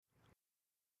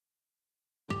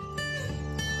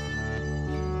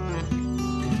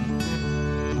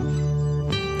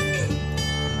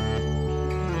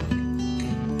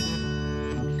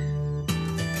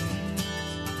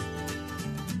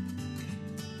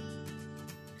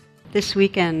This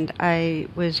weekend I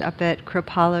was up at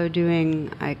Kripalu doing,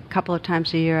 a couple of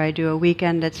times a year I do a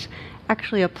weekend that's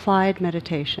actually applied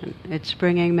meditation. It's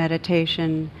bringing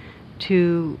meditation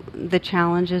to the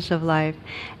challenges of life.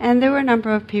 And there were a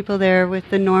number of people there with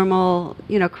the normal,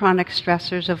 chronic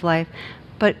stressors of life,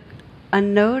 but a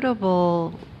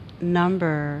notable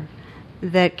number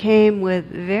that came with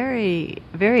very,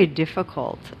 very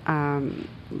difficult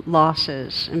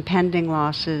losses, impending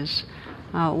losses.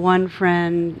 One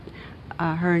friend,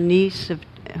 her niece,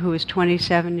 who was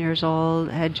 27 years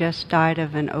old, had just died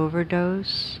of an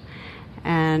overdose,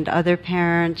 and other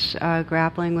parents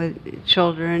grappling with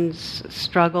children's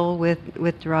struggle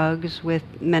with drugs, with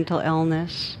mental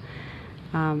illness.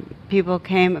 People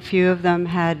came, a few of them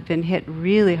had been hit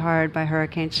really hard by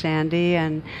Hurricane Sandy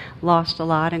and lost a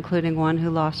lot, including one who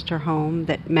lost her home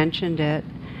that mentioned it.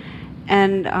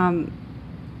 And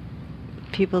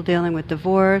people dealing with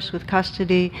divorce, with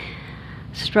custody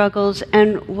struggles.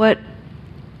 And what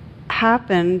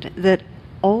happened that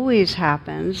always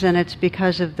happens, and it's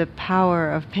because of the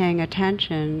power of paying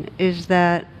attention, is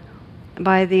that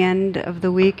by the end of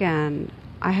the weekend,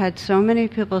 I had so many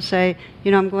people say,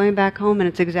 I'm going back home and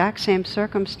it's exact same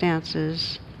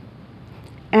circumstances,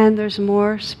 and there's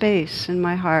more space in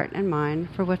my heart and mind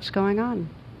for what's going on.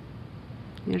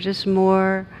 Just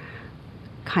more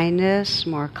kindness,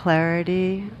 more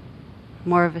clarity,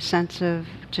 more of a sense of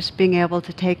just being able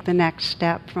to take the next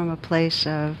step from a place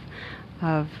of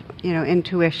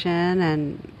intuition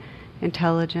and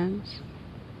intelligence.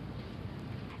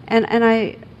 And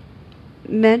I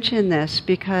mention this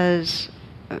because,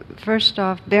 first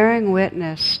off, bearing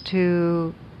witness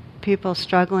to people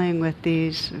struggling with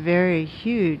these very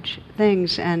huge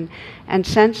things and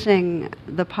sensing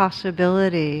the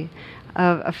possibility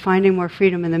of finding more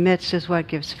freedom in the midst is what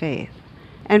gives faith.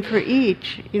 And for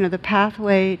each, the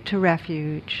pathway to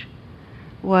refuge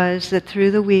was that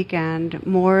through the weekend,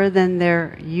 more than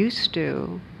they're used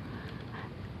to,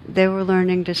 they were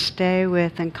learning to stay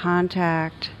with and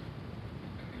contact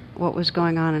what was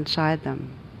going on inside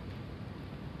them.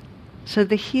 So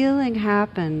the healing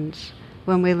happens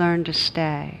when we learn to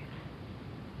stay.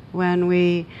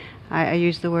 When I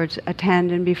use the words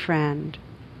attend and befriend.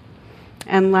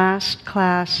 And last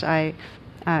class,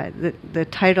 the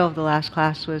title of the last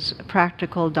class was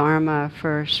Practical Dharma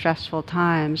for Stressful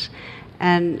Times.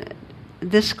 And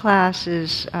this class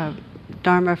is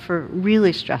Dharma for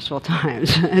really stressful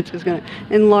times. It's just going to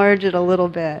enlarge it a little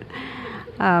bit.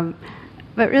 But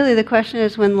really the question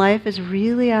is, when life is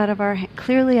really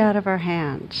clearly out of our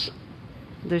hands,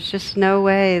 there's just no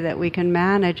way that we can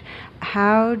manage,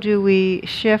 how do we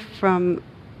shift from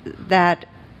that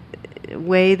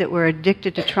way that we're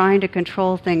addicted to trying to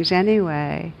control things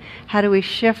anyway? How do we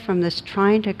shift from this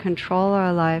trying to control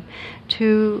our life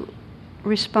to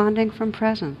responding from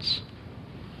presence,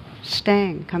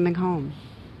 staying, coming home?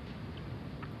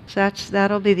 So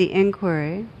that'll be the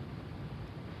inquiry.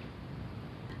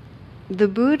 The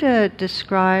Buddha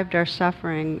described our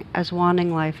suffering as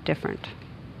wanting life different.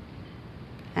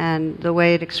 And the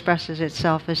way it expresses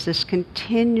itself is this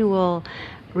continual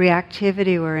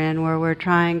reactivity we're in, where we're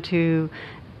trying to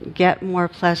get more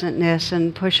pleasantness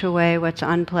and push away what's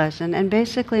unpleasant and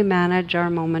basically manage our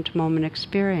moment-to-moment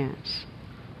experience.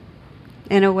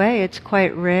 In a way, it's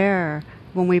quite rare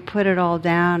when we put it all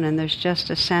down and there's just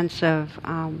a sense of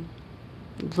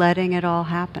letting it all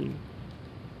happen.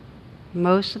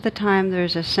 Most of the time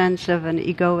there's a sense of an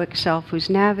egoic self who's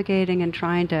navigating and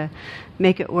trying to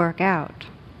make it work out.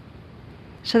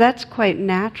 So that's quite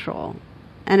natural.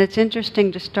 And it's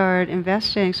interesting to start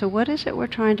investigating, so what is it we're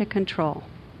trying to control,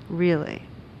 really?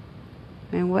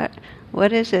 I mean,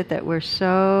 what is it that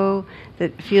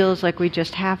that feels like we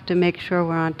just have to make sure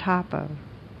we're on top of?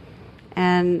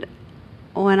 And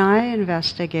when I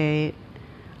investigate,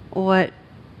 what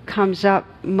comes up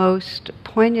most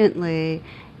poignantly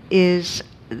is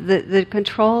the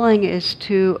controlling is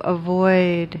to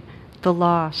avoid the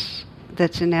loss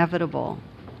that's inevitable.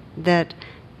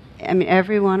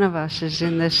 Every one of us is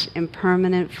in this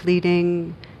impermanent,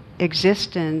 fleeting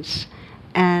existence,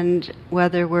 and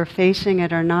whether we're facing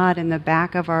it or not, in the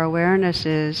back of our awareness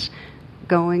is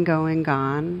going,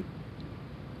 gone.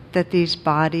 That these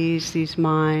bodies, these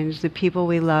minds, the people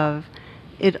we love,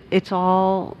 it's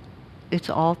all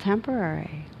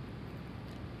temporary.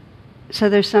 So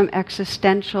there's some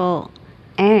existential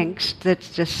angst that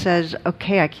just says,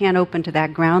 okay, I can't open to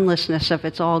that groundlessness of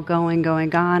it's all going,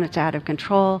 gone, it's out of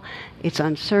control, it's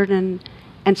uncertain.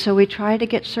 And so we try to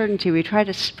get certainty. We try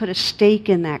to put a stake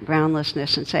in that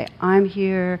groundlessness and say, I'm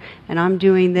here and I'm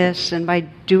doing this, and by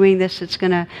doing this it's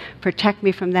going to protect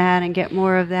me from that and get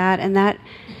more of that. And that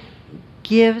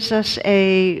gives us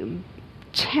a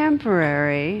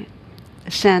temporary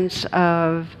sense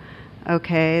of,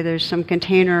 okay, there's some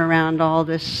container around all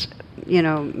this,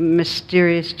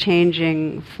 mysterious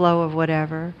changing flow of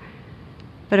whatever.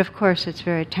 But of course it's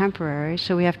very temporary,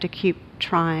 so we have to keep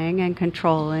trying and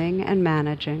controlling and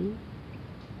managing.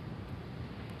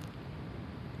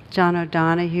 John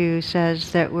O'Donohue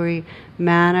says that we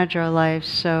manage our lives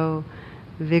so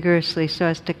vigorously so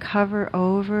as to cover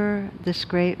over this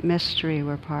great mystery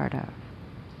we're part of.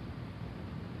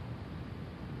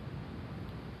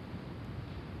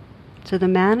 So the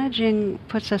managing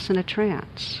puts us in a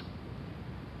trance.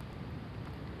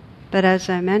 But as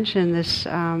I mentioned,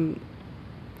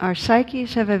 our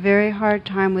psyches have a very hard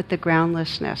time with the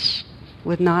groundlessness,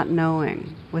 with not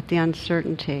knowing, with the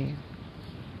uncertainty.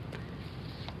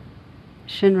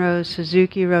 Shinro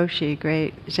Suzuki Roshi,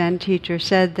 great Zen teacher,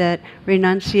 said that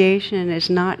renunciation is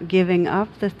not giving up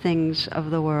the things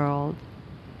of the world,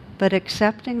 but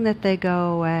accepting that they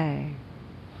go away.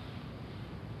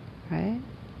 Right?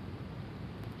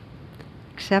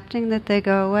 Accepting that they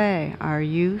go away. Our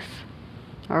youth,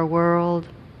 our world,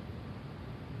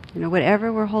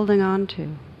 whatever we're holding on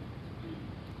to.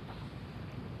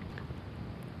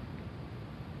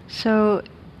 So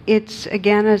it's,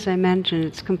 again, as I mentioned,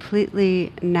 it's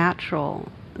completely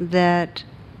natural that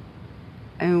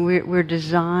we're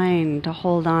designed to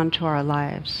hold on to our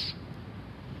lives.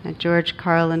 And George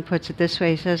Carlin puts it this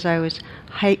way. He says, I was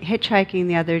hitchhiking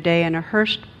the other day and a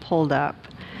hearse pulled up.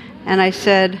 And I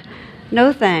said,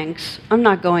 no thanks, I'm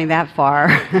not going that far.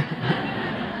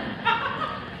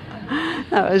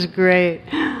 That was great.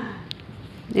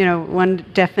 One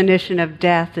definition of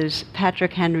death is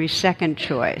Patrick Henry's second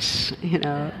choice,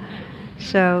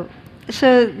 So it's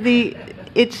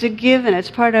a given, it's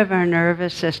part of our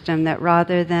nervous system that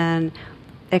rather than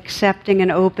accepting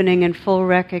and opening in full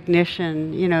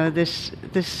recognition,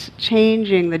 this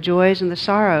changing the joys and the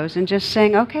sorrows and just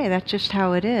saying, okay, that's just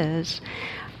how it is,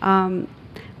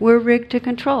 we're rigged to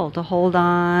control, to hold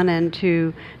on and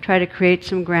to try to create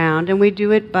some ground. And we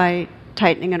do it by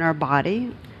tightening in our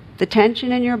body. The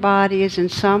tension in your body is in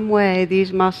some way,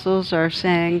 these muscles are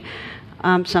saying,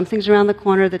 something's around the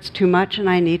corner that's too much and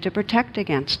I need to protect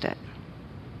against it.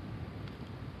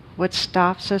 What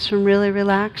stops us from really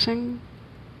relaxing?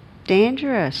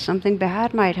 Dangerous. Something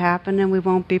bad might happen and we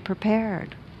won't be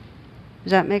prepared.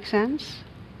 Does that make sense?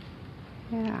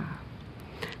 Yeah.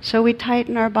 So we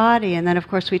tighten our body, and then of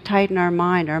course we tighten our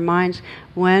mind. Our minds,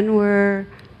 when we're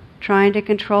trying to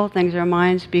control things, our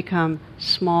minds become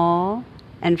small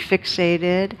and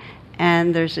fixated,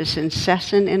 and there's this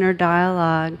incessant inner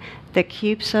dialogue that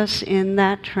keeps us in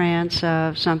that trance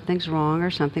of something's wrong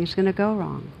or something's going to go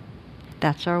wrong.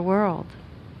 That's our world.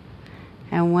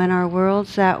 And when our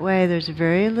world's that way, there's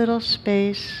very little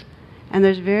space, and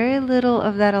there's very little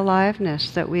of that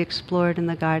aliveness that we explored in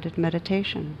the guided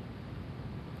meditation.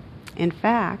 In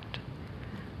fact,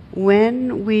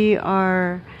 when we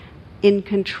are in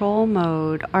control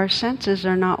mode, our senses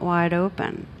are not wide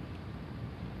open.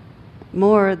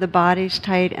 More, the body's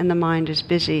tight and the mind is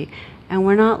busy, and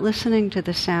we're not listening to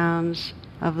the sounds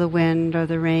of the wind or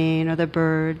the rain or the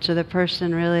birds or the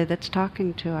person really that's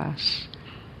talking to us.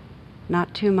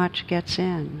 Not too much gets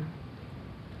in.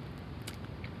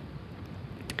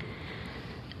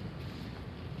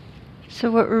 So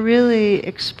what we're really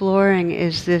exploring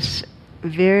is this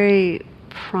very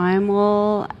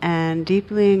primal and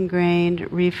deeply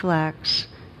ingrained reflex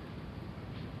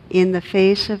in the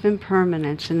face of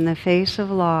impermanence, in the face of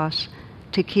loss,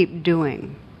 to keep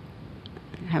doing.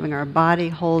 Having our body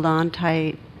hold on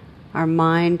tight, our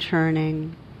mind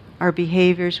churning, our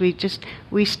behaviors,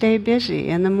 we stay busy.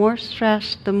 And the more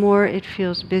stressed, the more it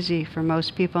feels busy for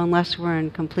most people, unless we're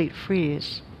in complete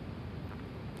freeze.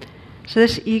 So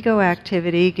this ego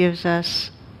activity gives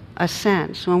us a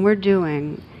sense. When we're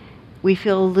doing, we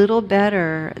feel a little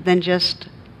better than just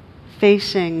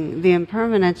facing the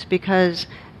impermanence, because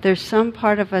there's some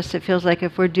part of us that feels like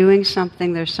if we're doing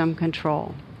something, there's some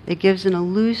control. It gives an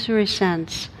illusory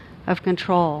sense of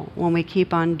control when we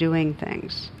keep on doing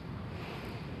things.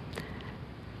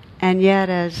 And yet,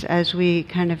 as we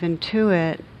kind of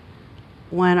intuit,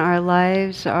 when our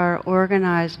lives are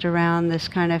organized around this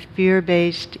kind of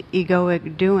fear-based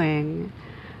egoic doing,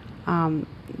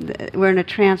 we're in a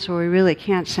trance where we really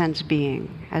can't sense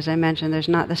being. As I mentioned,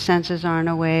 the senses aren't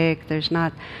awake, there's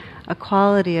not a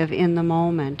quality of in the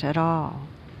moment at all.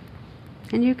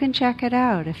 And you can check it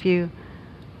out. If you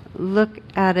look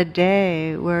at a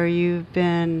day where you've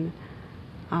been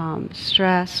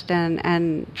stressed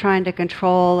and trying to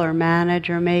control or manage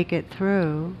or make it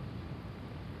through,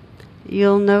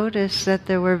 you'll notice that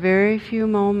there were very few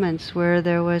moments where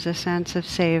there was a sense of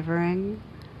savoring,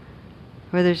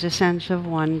 where there's a sense of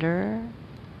wonder,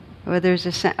 where there's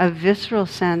a visceral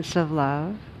sense of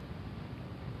love.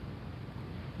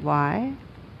 Why?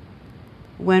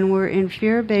 When we're in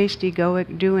fear-based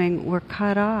egoic doing, we're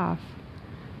cut off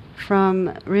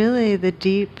from really the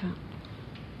deep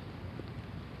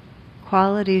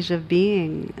qualities of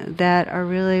being that are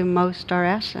really most our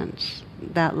essence,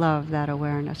 that love, that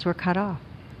awareness. We're cut off.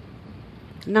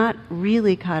 Not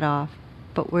really cut off,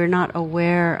 but we're not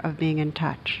aware of being in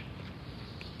touch.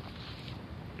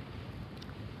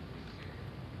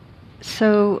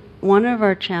 So one of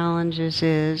our challenges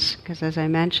is, because as I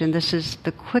mentioned, this is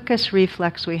the quickest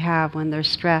reflex we have when there's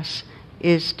stress,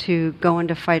 is to go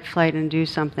into fight, flight, and do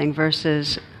something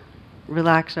versus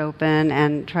relax, open,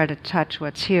 and try to touch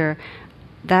what's here.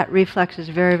 That reflex is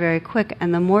very, very quick,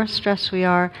 and the more stressed we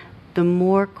are, the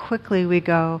more quickly we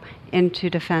go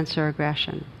into defense or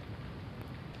aggression.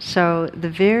 So the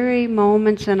very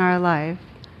moments in our life,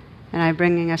 and I'm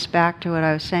bringing us back to what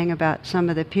I was saying about some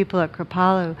of the people at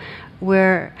Kripalu,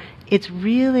 where it's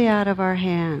really out of our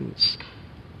hands.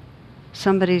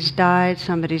 Somebody's died,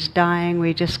 somebody's dying,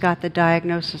 we just got the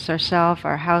diagnosis ourselves,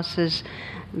 our house has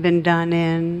been done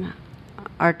in,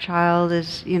 our child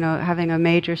is, having a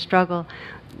major struggle.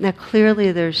 Now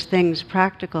clearly there's things,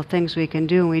 practical things we can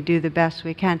do, and we do the best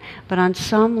we can, but on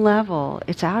some level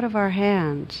it's out of our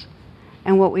hands.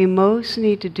 And what we most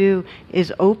need to do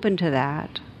is open to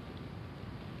that.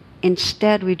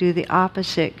 Instead we do the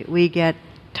opposite. We get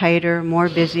tighter, more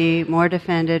busy, more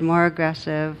defended, more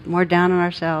aggressive, more down on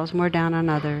ourselves, more down on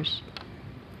others.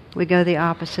 We go the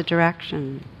opposite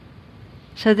direction.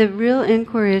 So the real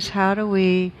inquiry is, how do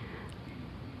we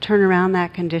turn around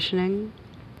that conditioning?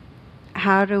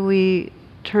 How do we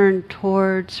turn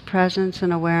towards presence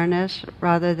and awareness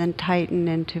rather than tighten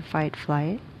into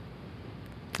fight-flight?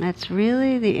 That's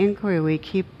really the inquiry we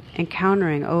keep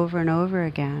encountering over and over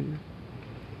again.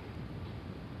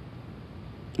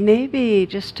 Maybe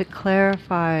just to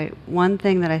clarify one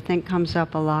thing that I think comes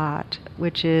up a lot,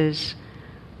 which is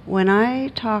when I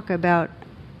talk about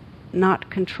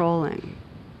not controlling,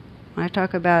 when I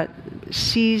talk about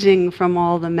seizing from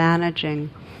all the managing,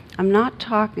 I'm not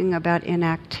talking about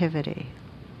inactivity.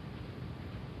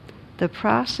 The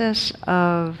process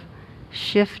of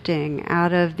shifting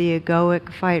out of the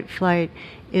egoic fight-flight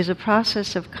is a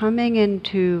process of coming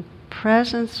into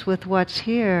presence with what's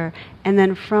here, and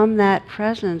then from that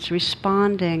presence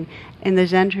responding. In the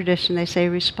Zen tradition they say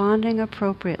responding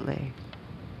appropriately.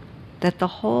 That the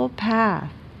whole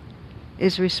path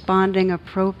is responding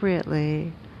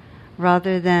appropriately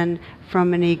rather than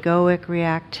from an egoic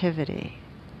reactivity.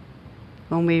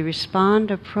 When we respond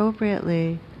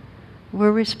appropriately,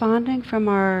 we're responding from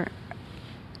our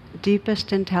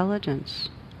deepest intelligence.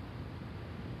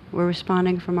 We're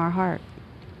responding from our heart.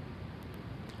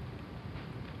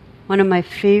 One of my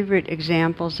favorite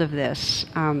examples of this,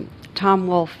 Tom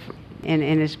Wolfe, in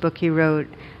his book he wrote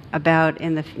about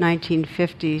in the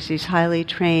 1950s, these highly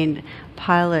trained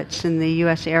pilots in the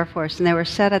U.S. Air Force, and they were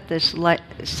set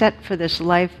for this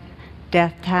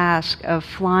life-death task of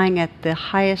flying at the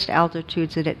highest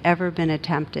altitudes that had ever been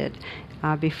attempted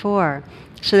before.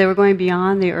 So they were going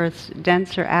beyond the Earth's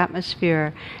denser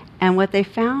atmosphere, and what they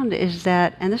found is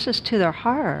that, and this is to their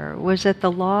horror, was that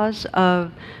the laws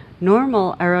of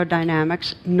normal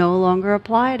aerodynamics no longer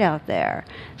applied out there.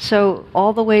 So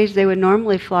all the ways they would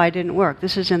normally fly didn't work.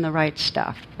 This is in The Right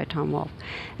Stuff by Tom Wolfe.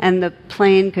 And the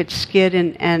plane could skid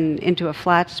and into a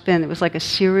flat spin. It was like a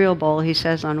cereal bowl, he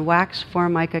says, on wax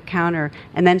formica counter,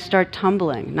 and then start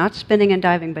tumbling. Not spinning and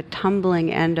diving, but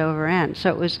tumbling end over end.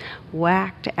 So it was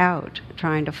whacked out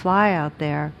trying to fly out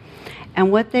there.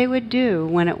 And what they would do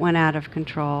when it went out of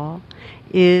control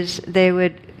is they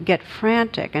would get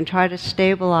frantic and try to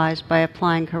stabilize by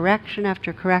applying correction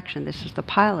after correction. This is the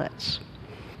pilots.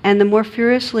 And the more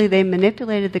furiously they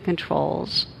manipulated the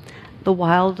controls, the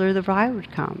wilder the ride would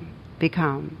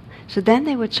become. So then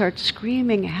they would start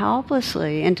screaming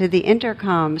helplessly into the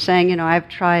intercom, saying, I've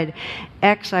tried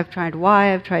X, I've tried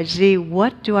Y, I've tried Z,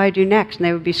 what do I do next? And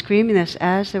they would be screaming this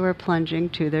as they were plunging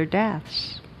to their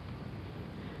deaths.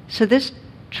 So this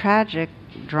tragic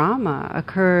drama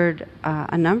occurred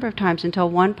a number of times until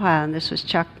one pilot, and this was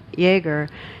Chuck Yeager,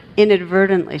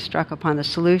 inadvertently struck upon the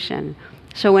solution.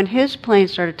 So when his plane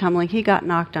started tumbling, he got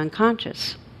knocked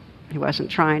unconscious. He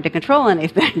wasn't trying to control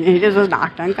anything. He just was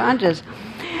knocked unconscious.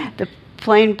 The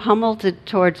plane pummeled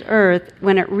towards Earth.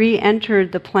 When it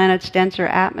re-entered the planet's denser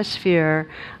atmosphere,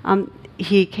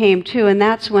 he came to, and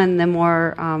that's when the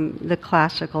more the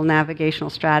classical navigational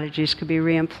strategies could be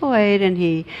reemployed, and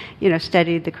he,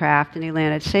 steadied the craft, and he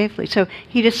landed safely. So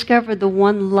he discovered the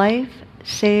one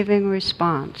life-saving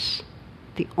response,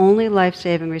 the only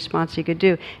life-saving response he could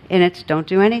do, and it's don't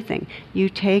do anything. You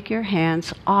take your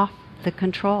hands off the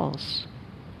controls.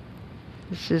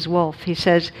 This is Wolf. He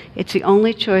says, it's the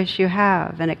only choice you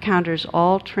have, and it counters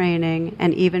all training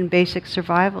and even basic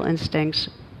survival instincts,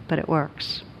 but it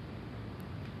works.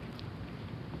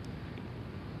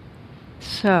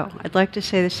 So, I'd like to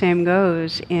say the same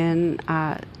goes in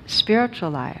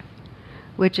spiritual life,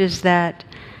 which is that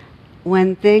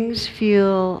when things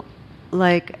feel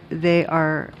like they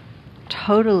are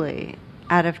totally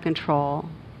out of control,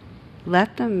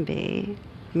 let them be.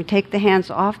 Take the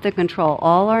hands off the control.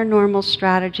 All our normal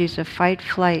strategies of fight,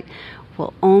 flight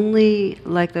will only,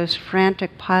 like those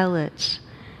frantic pilots,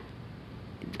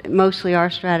 mostly our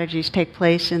strategies take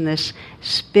place in this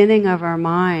spinning of our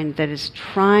mind that is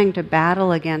trying to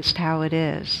battle against how it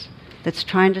is, that's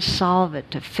trying to solve it,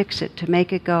 to fix it, to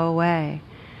make it go away.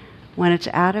 When it's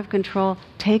out of control,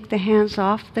 take the hands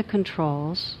off the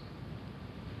controls.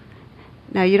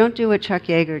 Now, you don't do what Chuck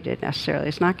Yeager did necessarily.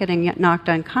 It's not getting knocked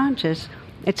unconscious.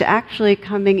 It's actually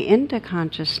coming into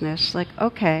consciousness, like,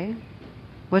 okay,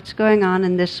 what's going on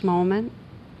in this moment,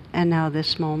 and now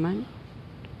this moment,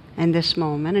 and this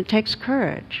moment. It takes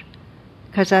courage.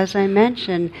 Because as I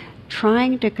mentioned,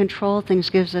 trying to control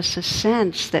things gives us a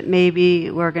sense that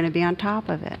maybe we're going to be on top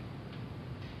of it.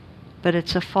 But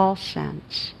it's a false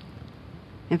sense.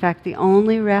 In fact, the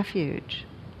only refuge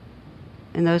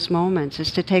in those moments is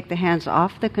to take the hands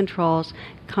off the controls,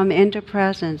 come into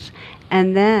presence,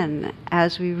 and then,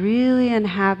 as we really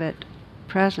inhabit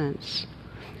presence,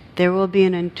 there will be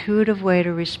an intuitive way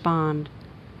to respond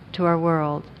to our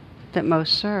world that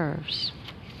most serves.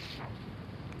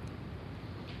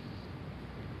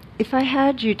 If I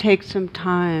had you take some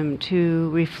time to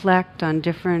reflect on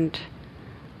different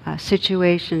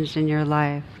situations in your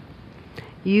life,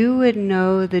 you would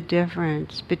know the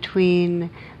difference between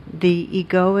the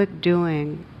egoic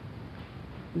doing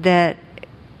that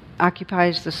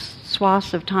occupies the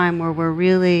swaths of time where we're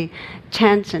really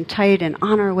tense and tight and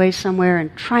on our way somewhere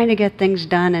and trying to get things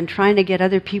done and trying to get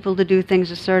other people to do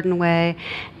things a certain way,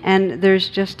 and there's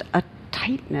just a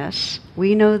tightness.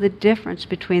 We know the difference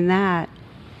between that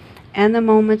and the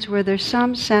moments where there's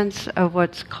some sense of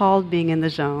what's called being in the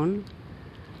zone,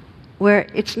 where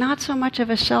it's not so much of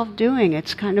a self-doing,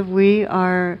 it's kind of we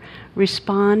are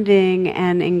responding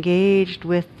and engaged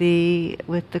with the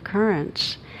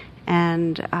currents.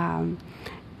 And,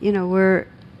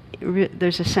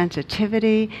 there's a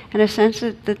sensitivity and a sense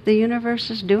that the universe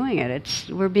is doing it.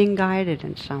 We're being guided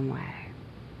in some way.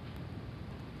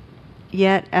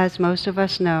 Yet, as most of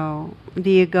us know,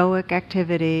 the egoic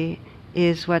activity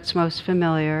is what's most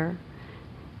familiar.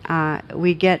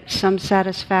 We get some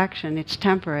satisfaction. It's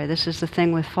temporary. This is the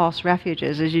thing with false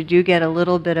refuges, is you do get a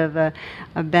little bit of a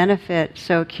benefit,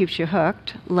 so it keeps you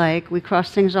hooked. Like, we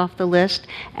cross things off the list,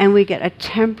 and we get a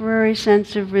temporary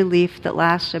sense of relief that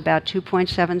lasts about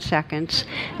 2.7 seconds,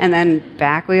 and then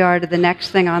back we are to the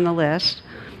next thing on the list.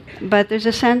 But there's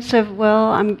a sense of,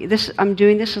 well, I'm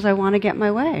doing this as I want to get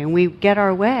my way, and we get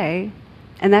our way,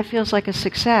 and that feels like a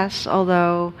success,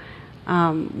 although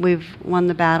we've won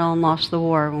the battle and lost the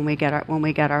war when we get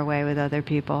our way with other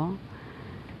people.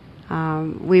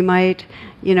 We might,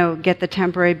 get the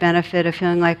temporary benefit of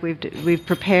feeling like we've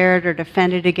prepared or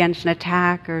defended against an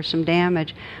attack or some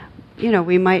damage.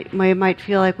 We might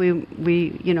feel like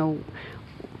we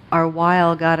our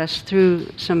wile got us through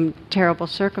some terrible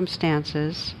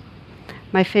circumstances.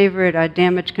 My favorite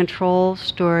damage control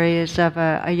story is of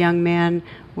a young man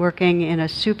working in a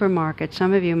supermarket.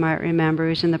 Some of you might remember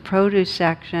he's in the produce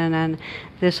section, and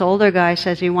this older guy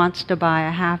says he wants to buy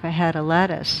a half a head of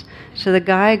lettuce. So the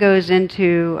guy goes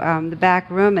into the back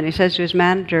room and he says to his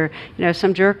manager,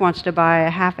 some jerk wants to buy a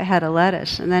half a head of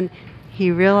lettuce. And then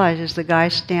he realizes the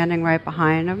guy's standing right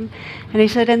behind him. And he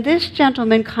said, and this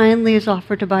gentleman kindly has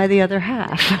offered to buy the other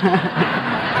half.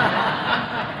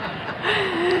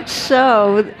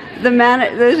 So the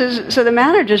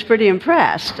manager's pretty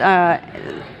impressed.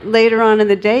 Later on in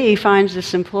the day, he finds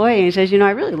this employee and he says,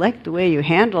 I really liked the way you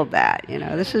handled that.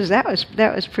 That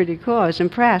was pretty cool. I was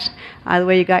impressed the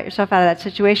way you got yourself out of that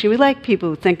situation. We like people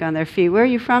who think on their feet. Where are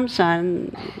you from,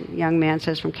 son? The young man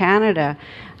says, from Canada.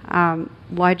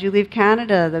 Why'd you leave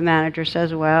Canada? The manager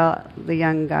says, well, the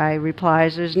young guy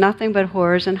replies, there's nothing but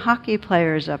whores and hockey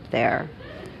players up there.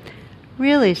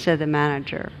 Really, said the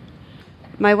manager.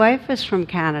 My wife is from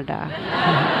Canada.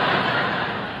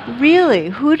 Really?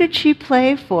 Who did she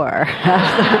play for?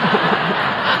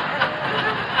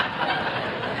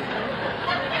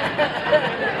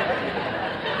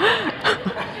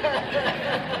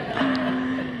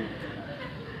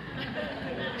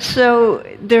 So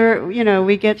there,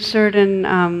 we get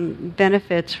certain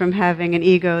benefits from having an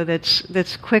ego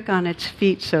that's quick on its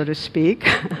feet, so to speak.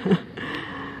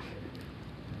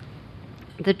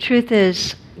 The truth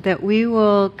is that we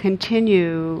will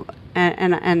continue,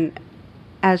 and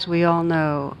as we all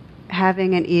know,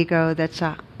 having an ego that's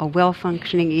a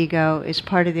well-functioning ego is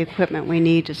part of the equipment we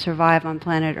need to survive on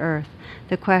planet Earth.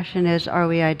 The question is, are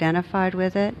we identified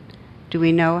with it? Do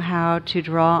we know how to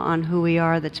draw on who we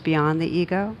are that's beyond the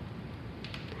ego?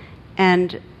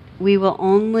 And we will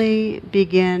only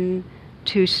begin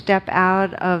to step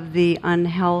out of the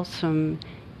unhealthsome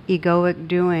egoic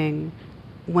doing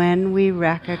when we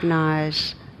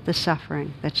recognize the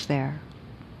suffering that's there.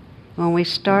 When we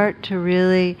start to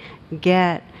really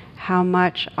get how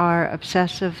much our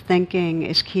obsessive thinking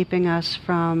is keeping us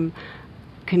from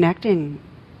connecting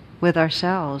with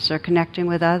ourselves or connecting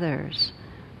with others.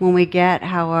 When we get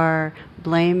how our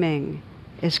blaming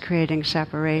is creating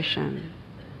separation.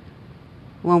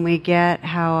 When we get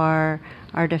how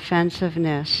our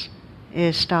defensiveness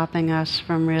is stopping us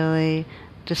from really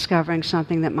discovering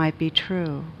something that might be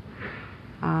true.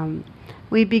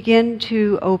 We begin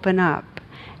to open up.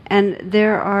 And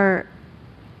there are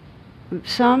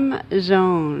some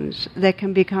zones that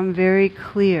can become very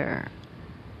clear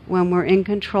when we're in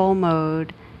control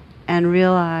mode and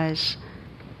realize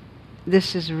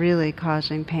this is really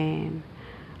causing pain.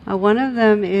 One of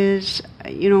them is,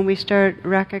 when we start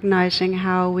recognizing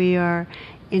how we are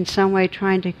in some way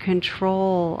trying to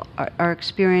control our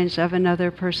experience of another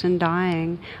person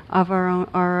dying, of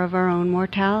our own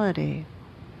mortality.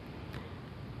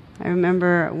 I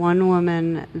remember one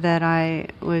woman that I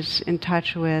was in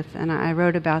touch with, and I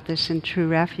wrote about this in True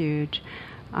Refuge,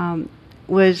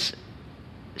 was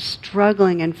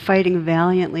struggling and fighting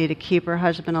valiantly to keep her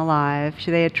husband alive.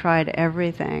 They had tried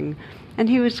everything, and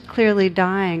he was clearly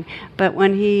dying. But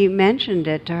when he mentioned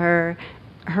it to her,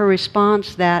 her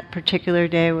response that particular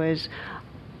day was,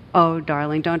 "Oh,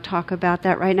 darling, don't talk about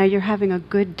that right now. You're having a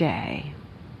good day."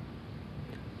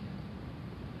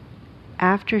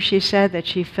 After she said that,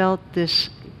 she felt this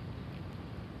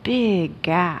big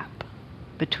gap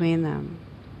between them.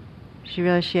 She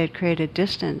realized she had created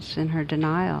distance in her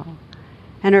denial.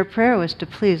 And her prayer was to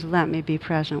please let me be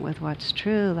present with what's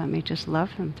true. Let me just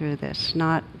love him through this,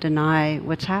 not deny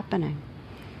what's happening.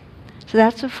 So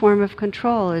that's a form of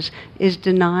control, is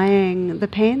denying the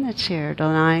pain that's here,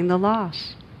 denying the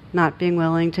loss, not being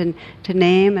willing to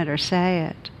name it or say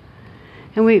it.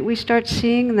 And we start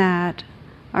seeing that,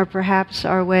 or perhaps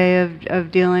our way of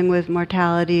dealing with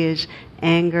mortality is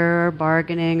anger or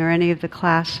bargaining or any of the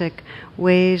classic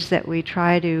ways that we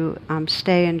try to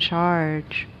stay in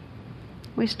charge.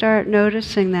 We start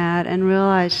noticing that and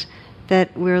realize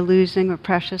that we're losing a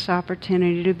precious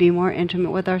opportunity to be more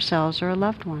intimate with ourselves or a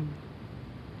loved one.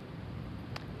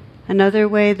 Another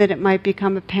way that it might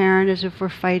become apparent is if we're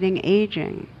fighting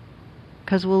aging,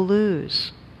 because we'll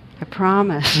lose, I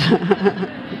promise.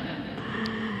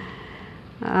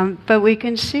 But we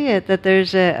can see it, that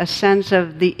there's a sense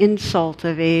of the insult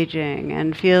of aging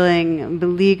and feeling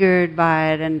beleaguered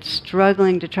by it and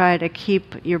struggling to try to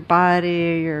keep your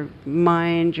body, your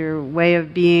mind, your way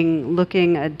of being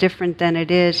looking different than it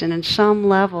is, and in some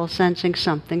level sensing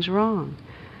something's wrong.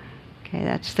 Okay,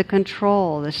 that's the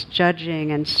control, this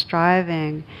judging and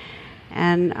striving.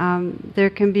 And there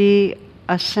can be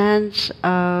a sense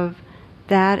of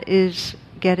that is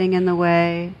getting in the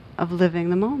way of living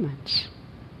the moments.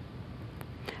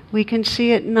 We can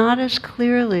see it not as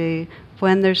clearly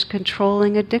when there's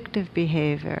controlling addictive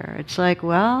behavior. It's like,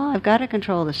 well, I've got to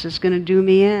control this. It's going to do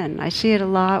me in. I see it a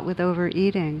lot with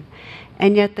overeating.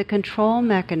 And yet the control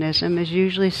mechanism is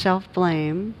usually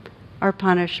self-blame or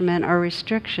punishment or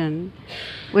restriction,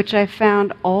 which I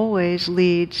found always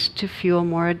leads to fuel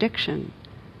more addiction.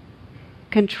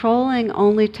 Controlling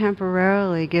only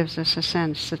temporarily gives us a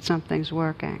sense that something's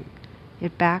working.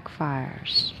 It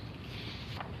backfires.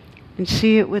 And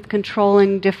see it with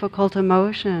controlling difficult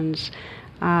emotions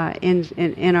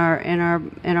in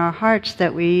our hearts,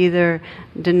 that we either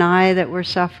deny that we're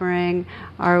suffering,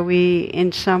 or we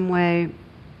in some way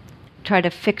try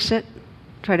to fix it,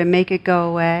 try to make it go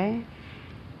away,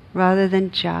 rather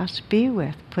than just be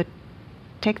with.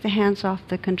 Take the hands off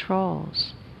the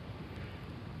controls.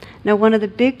 Now, one of the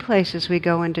big places we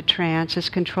go into trance is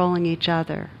controlling each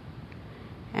other,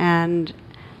 and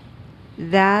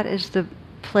that is the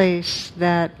place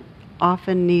that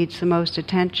often needs the most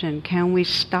attention. Can we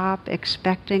stop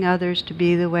expecting others to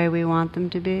be the way we want them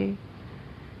to be?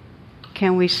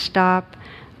 Can we stop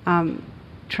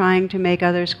trying to make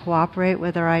others cooperate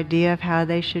with our idea of how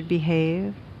they should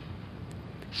behave?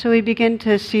 So we begin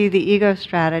to see the ego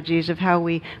strategies of how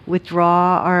we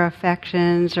withdraw our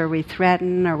affections, or we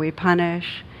threaten, or we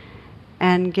punish,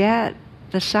 and get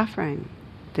the suffering.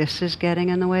 This is getting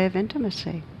in the way of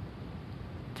intimacy.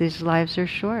 These lives are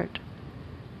short.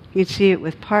 You can see it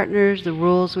with partners, the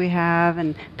rules we have,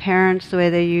 and parents, the way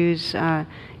they use,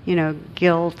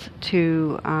 guilt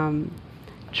to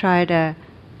try to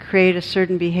create a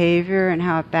certain behavior, and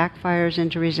how it backfires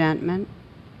into resentment.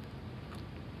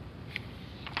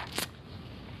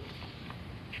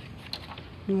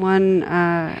 One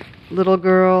little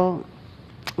girl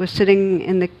was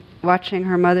sitting watching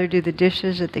her mother do the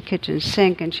dishes at the kitchen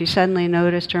sink, and she suddenly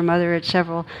noticed her mother had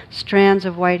several strands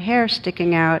of white hair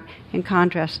sticking out in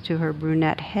contrast to her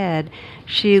brunette head.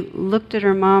 She looked at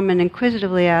her mom and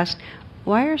inquisitively asked,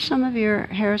 "Why are some of your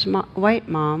hairs white,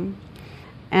 Mom?"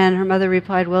 And her mother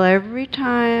replied, "Well, every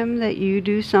time that you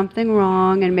do something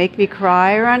wrong and make me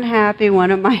cry or unhappy,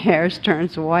 one of my hairs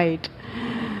turns white."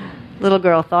 Little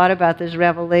girl thought about this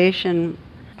revelation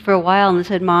for a while and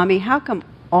said, "Mommy, how come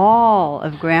all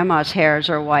of Grandma's hairs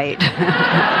are white?"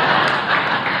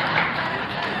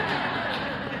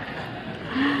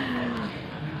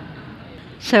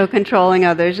 So controlling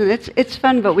others, and it's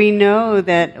fun, but we know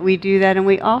that we do that, and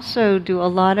we also do a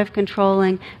lot of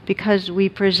controlling because we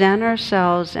present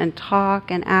ourselves and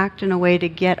talk and act in a way to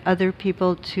get other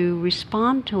people to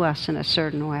respond to us in a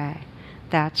certain way.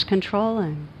 That's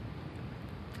controlling.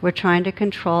 We're trying to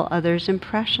control others'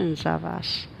 impressions of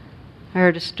us. I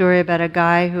heard a story about a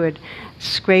guy who had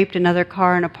scraped another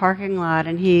car in a parking lot,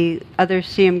 and others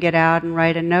see him get out and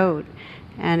write a note,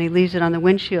 and he leaves it on the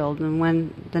windshield, and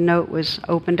when the note was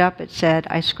opened up, it said,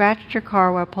 "I scratched your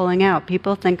car while pulling out.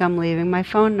 People think I'm leaving my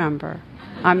phone number.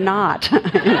 I'm not."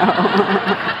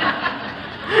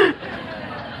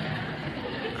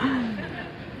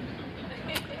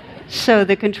 So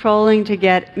the controlling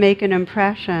to make an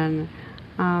impression.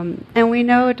 And we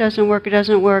know it doesn't work. It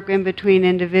doesn't work in between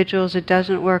individuals. It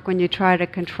doesn't work when you try to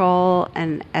control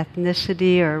an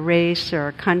ethnicity or a race or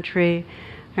a country.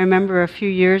 I remember a few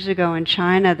years ago in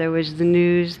China, there was the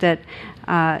news that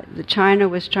China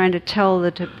was trying to tell the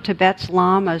Tibet's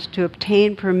lamas to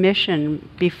obtain permission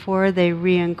before they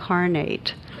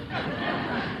reincarnate.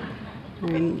 I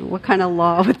mean, what kind of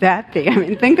law would that be? I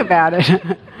mean, think about it.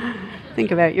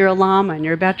 Think about it. You're a lama and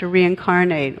you're about to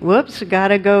reincarnate. Whoops,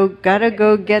 gotta go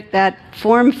get that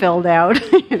form filled out.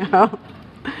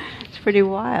 It's pretty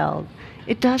wild.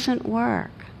 It doesn't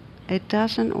work. It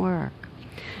doesn't work.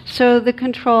 So the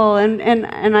control, and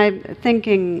I'm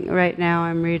thinking right now,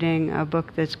 I'm reading a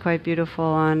book that's quite beautiful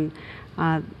on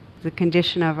the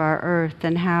condition of our earth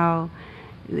and how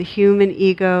the human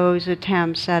ego's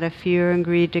attempts out of fear and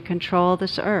greed to control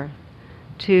this earth,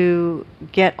 to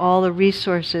get all the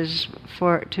resources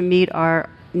to meet our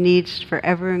needs for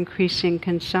ever-increasing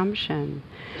consumption,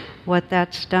 what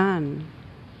that's done,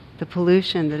 the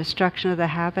pollution, the destruction of the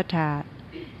habitat.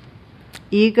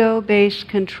 Ego-based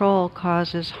control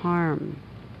causes harm.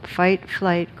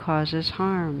 Fight-flight causes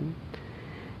harm.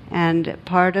 And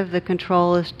part of the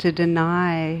control is to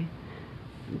deny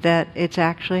that it's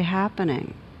actually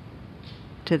happening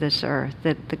to this earth,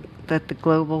 that the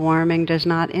global warming does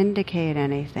not indicate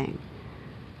anything.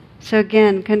 So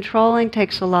again, controlling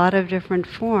takes a lot of different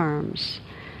forms.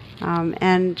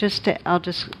 And I'll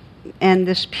just end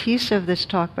this piece of this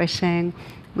talk by saying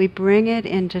we bring it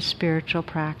into spiritual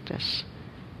practice.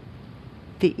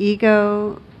 The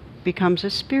ego becomes a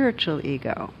spiritual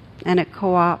ego, and it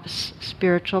co-opts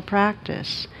spiritual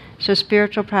practice. So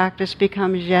spiritual practice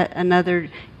becomes yet another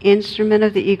instrument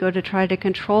of the ego to try to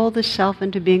control the self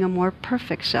into being a more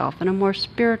perfect self and a more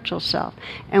spiritual self.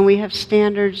 And we have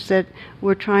standards that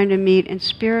we're trying to meet in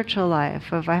spiritual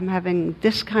life of I'm having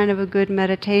this kind of a good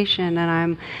meditation and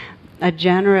I'm a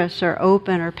generous or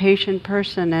open or patient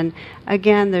person. And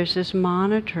again, there's this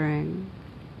monitoring.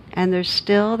 And there's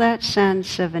still that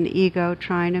sense of an ego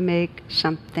trying to make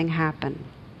something happen.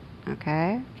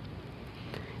 Okay?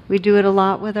 We do it a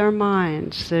lot with our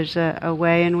minds. There's a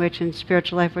way in which in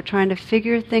spiritual life we're trying to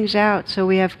figure things out so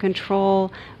we have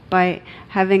control by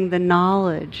having the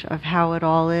knowledge of how it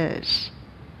all is.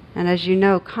 And as you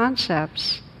know,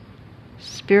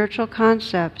 spiritual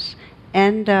concepts,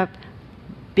 end up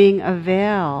being a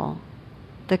veil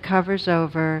that covers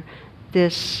over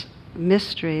this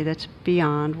mystery that's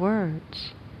beyond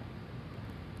words.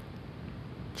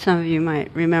 Some of you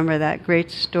might remember that great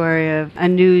story of a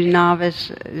new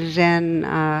novice Zen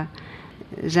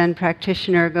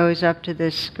practitioner goes up to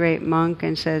this great monk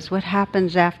and says, "What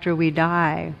happens after we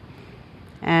die?"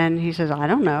 And he says, "I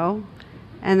don't know."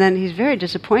 And then he's very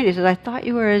disappointed. He says, "I thought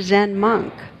you were a Zen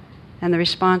monk." And the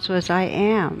response was, "I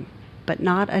am, but but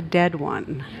not a dead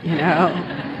one, you know.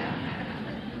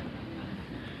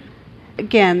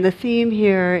 Again, the theme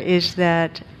here is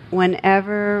that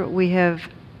whenever we have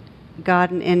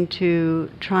gotten into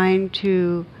trying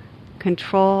to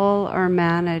control or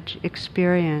manage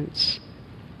experience,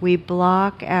 we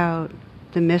block out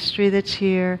the mystery that's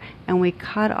here and we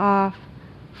cut off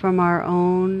from our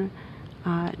own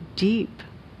deep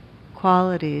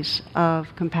qualities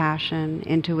of compassion,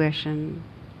 intuition,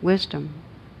 wisdom.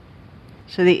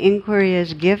 So the inquiry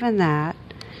is, given that,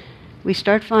 we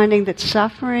start finding that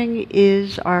suffering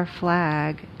is our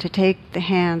flag to take the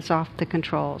hands off the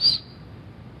controls.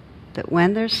 That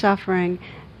when there's suffering,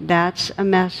 that's a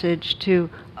message to,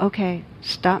 okay,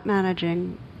 stop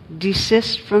managing,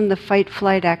 desist from the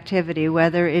fight-flight activity,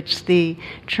 whether it's the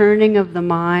churning of the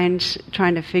mind,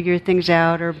 trying to figure things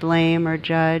out or blame or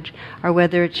judge, or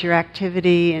whether it's your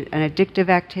activity, an addictive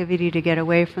activity to get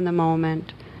away from the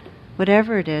moment.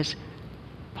 Whatever it is,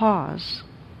 pause.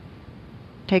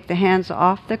 Take the hands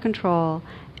off the control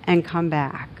and come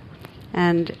back.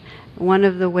 And one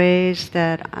of the ways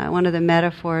that, one of the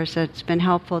metaphors that's been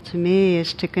helpful to me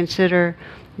is to consider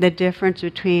the difference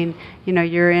between,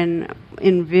 you're in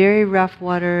very rough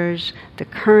waters, the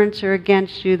currents are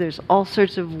against you, there's all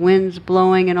sorts of winds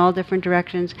blowing in all different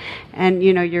directions, and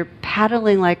you're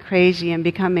paddling like crazy and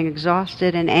becoming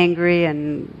exhausted and angry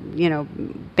and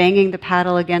banging the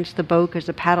paddle against the boat because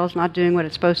the paddle's not doing what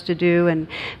it's supposed to do, and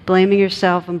blaming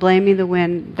yourself and blaming the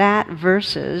wind. That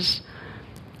versus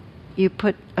you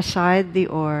put aside the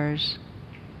oars,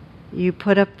 you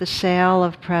put up the sail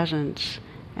of presence,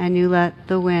 and you let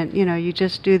the wind, you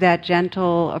just do that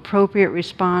gentle, appropriate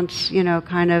response,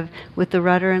 kind of with the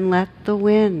rudder, and let the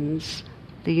winds,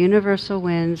 the universal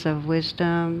winds of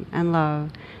wisdom and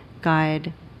love,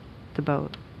 guide the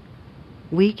boat.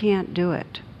 We can't do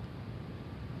it.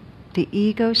 The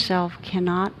ego self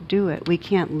cannot do it. We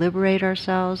can't liberate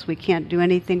ourselves. We can't do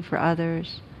anything for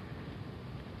others.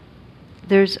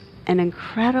 There's an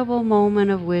incredible moment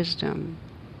of wisdom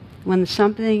when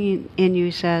something in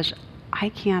you says, I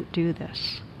can't do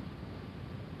this.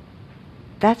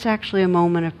 That's actually a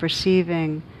moment of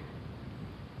perceiving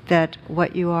that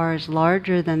what you are is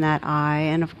larger than that I,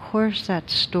 and of course that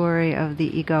story of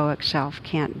the egoic self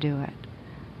can't do it.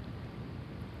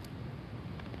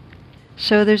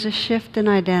 So there's a shift in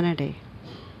identity.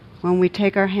 When we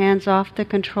take our hands off the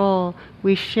control,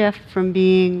 we shift from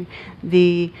being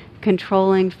the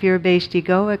controlling, fear-based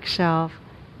egoic self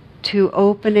to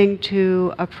opening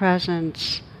to a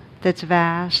presence that's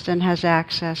vast and has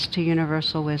access to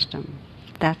universal wisdom.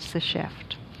 That's the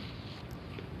shift.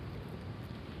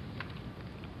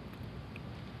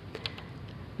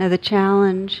 Now the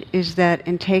challenge is that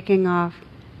in taking off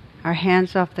our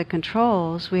hands off the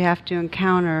controls, we have to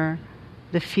encounter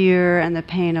the fear and the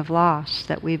pain of loss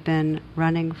that we've been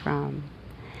running from.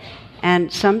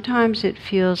 And sometimes it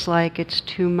feels like it's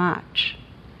too much.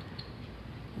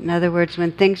 In other words,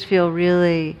 when things feel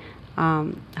really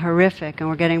horrific and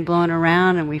we're getting blown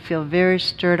around and we feel very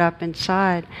stirred up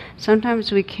inside,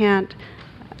 sometimes we can't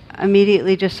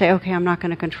immediately just say, okay, I'm not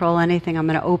going to control anything, I'm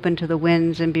going to open to the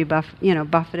winds and be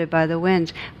buffeted by the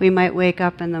winds. We might wake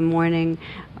up in the morning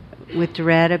with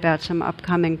dread about some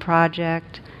upcoming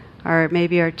project, or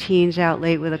maybe our teen's out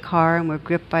late with a car and we're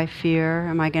gripped by fear.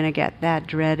 Am I going to get that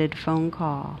dreaded phone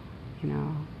call?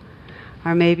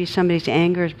 Or maybe somebody's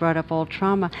anger has brought up old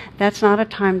trauma. That's not a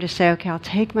time to say, okay, I'll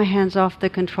take my hands off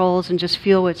the controls and just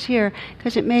feel what's here,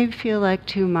 because it may feel like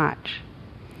too much.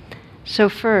 So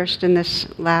first, in this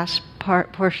last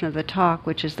portion of the talk,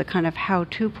 which is the kind of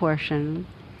how-to portion,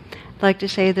 I'd like to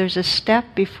say there's a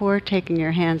step before taking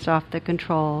your hands off the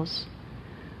controls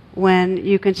when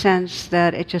you can sense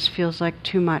that it just feels like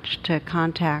too much to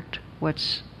contact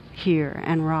what's here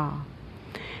and raw.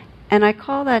 And I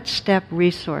call that step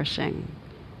resourcing.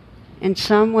 In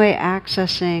some way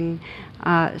accessing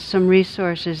some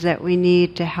resources that we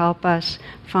need to help us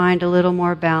find a little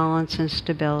more balance and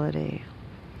stability.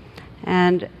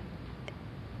 And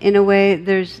in a way,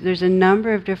 there's a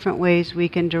number of different ways we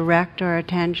can direct our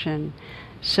attention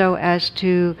so as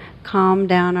to calm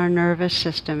down our nervous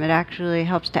system. It actually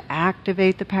helps to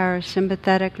activate the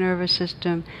parasympathetic nervous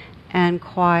system and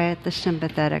quiet the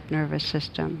sympathetic nervous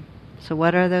system. So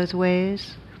what are those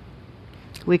ways?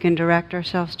 We can direct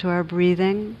ourselves to our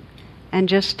breathing and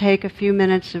just take a few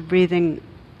minutes of breathing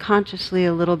consciously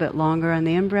a little bit longer on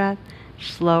the in-breath,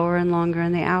 slower and longer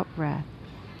on the out-breath.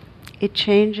 It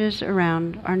changes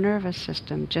around our nervous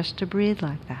system just to breathe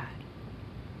like that.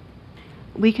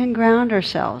 We can ground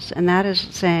ourselves, and that is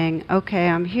saying, okay,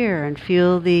 I'm here, and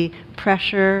feel the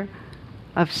pressure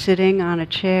of sitting on a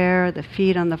chair, the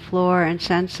feet on the floor, and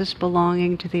sense this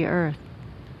belonging to the earth.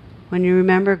 When you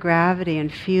remember gravity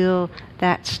and feel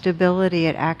that stability,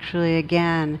 it actually,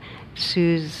 again,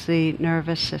 soothes the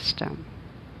nervous system.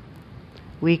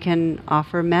 We can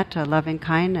offer metta, loving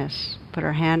kindness, put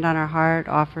our hand on our heart,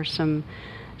 offer some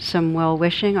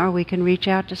well-wishing, or we can reach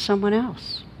out to someone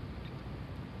else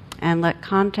and let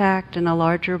contact and a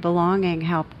larger belonging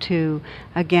help to,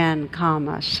 again, calm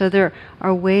us. So there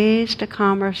are ways to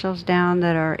calm ourselves down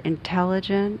that are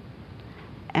intelligent,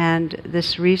 and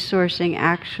this resourcing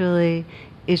actually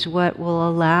is what will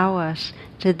allow us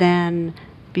to then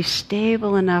be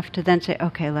stable enough to then say,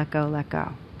 okay, let go, let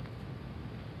go.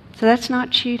 So that's not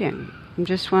cheating. I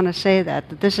just want to say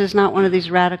that this is not one of these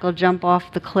radical jump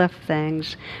off the cliff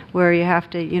things where you have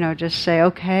to, just say,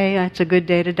 okay, it's a good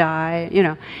day to die.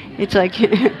 It's like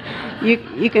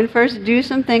you can first do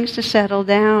some things to settle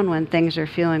down when things are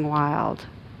feeling wild,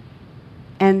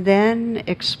 and then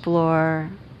explore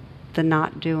the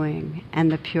not doing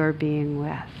and the pure being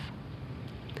with.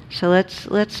 So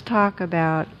let's talk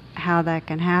about how that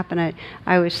can happen.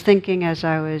 I was thinking as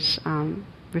I was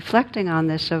reflecting on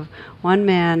this of one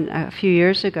man a few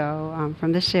years ago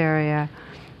from this area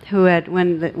who had,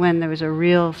 when there was a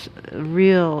real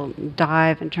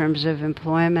dive in terms of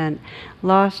employment,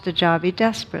 lost a job he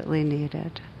desperately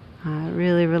needed.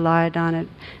 Really relied on it.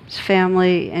 His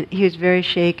family, and he was very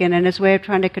shaken, and his way of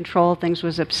trying to control things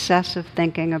was obsessive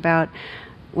thinking about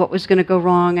what was going to go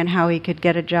wrong and how he could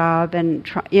get a job, and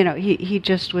he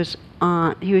just was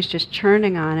he was just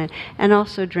churning on it, and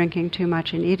also drinking too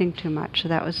much and eating too much. So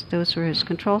those were his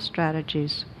control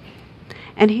strategies.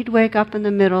 And he'd wake up in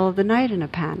the middle of the night in a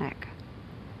panic.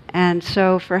 And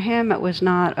so for him it was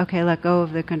not, okay, let go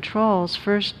of the controls.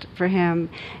 First for him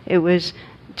it was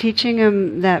teaching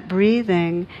him that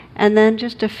breathing, and then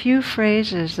just a few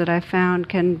phrases that I found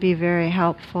can be very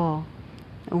helpful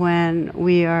when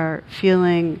we are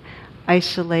feeling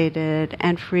isolated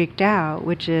and freaked out,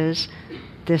 which is,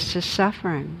 this is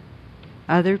suffering.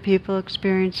 Other people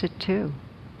experience it too.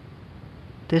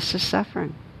 This is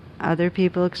suffering. Other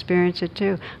people experience it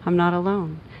too. I'm not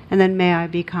alone. And then, may I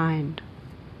be kind.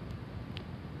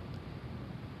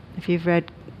 If you've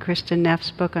read Kristen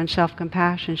Neff's book on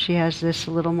self-compassion, she has this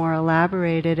a little more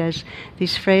elaborated as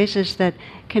these phrases that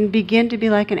can begin to be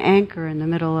like an anchor in the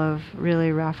middle of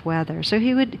really rough weather. So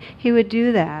he would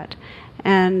do that,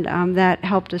 and that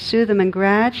helped to soothe him. And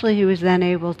gradually he was then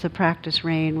able to practice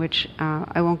rain, which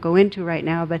I won't go into right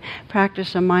now, but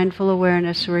practice a mindful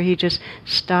awareness where he just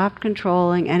stopped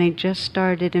controlling and he just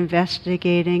started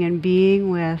investigating and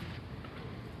being with,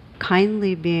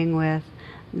 kindly being with,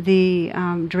 the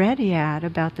dread he had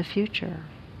about the future.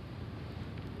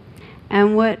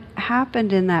 And what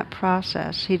happened in that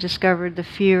process, he discovered the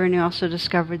fear, and he also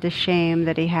discovered the shame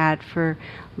that he had for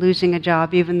losing a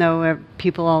job, even though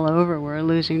people all over were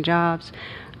losing jobs.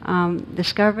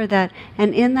 Discovered that,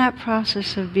 and in that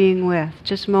process of being with,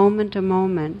 just moment to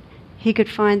moment, he could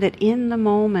find that in the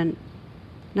moment,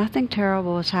 nothing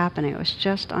terrible was happening. It was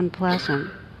just unpleasant.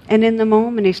 And in the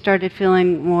moment, he started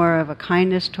feeling more of a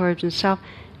kindness towards himself,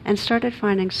 and started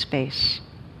finding space.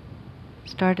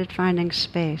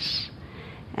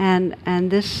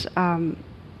 And this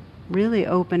really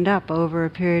opened up over a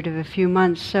period of a few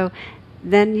months. So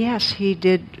then, yes, he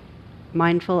did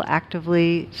mindful,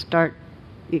 actively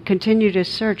continue to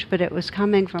search, but it was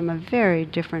coming from a very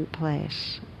different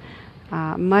place.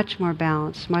 Much more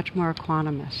balanced, much more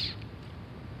equanimous.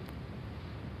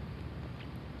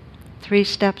 3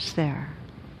 steps there.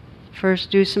 First,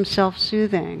 do some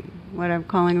self-soothing, what I'm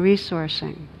calling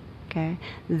resourcing. Okay?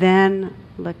 Then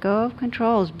let go of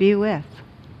controls, be with.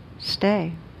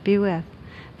 Stay, be with.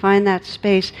 Find that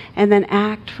space, and then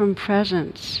act from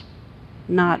presence,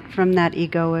 not from that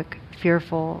egoic,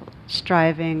 fearful,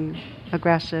 striving,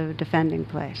 aggressive, defending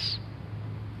place.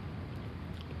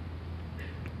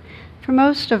 For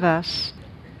most of us,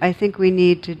 I think we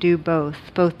need to do both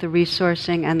the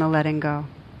resourcing and the letting go.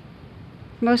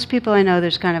 Most people I know,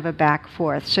 there's kind of a back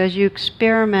forth. So as you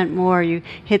experiment more, you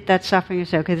hit that suffering, you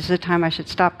say, okay, this is the time I should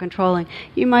stop controlling.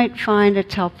 You might find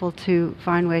it's helpful to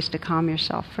find ways to calm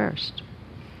yourself first.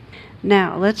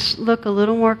 Now, let's look a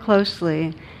little more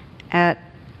closely at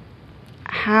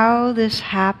how this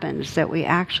happens, that we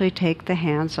actually take the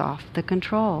hands off the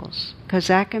controls. Because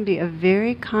that can be a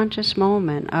very conscious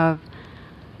moment of,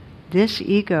 this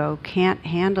ego can't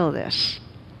handle this.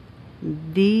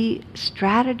 The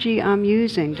strategy I'm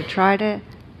using to try to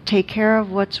take care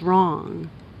of what's wrong,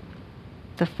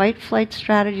 the fight-flight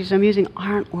strategies I'm using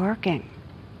aren't working.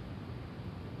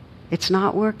 It's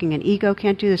not working. An ego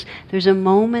can't do this. There's a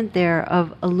moment there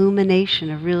of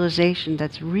illumination, of realization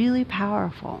that's really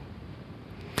powerful.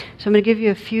 So I'm going to give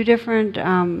you a few different,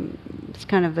 it's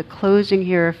kind of the closing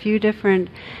here, a few different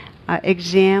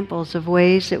examples of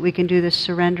ways that we can do this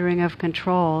surrendering of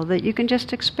control that you can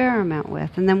just experiment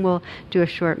with. And then we'll do a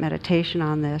short meditation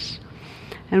on this.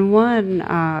 And one,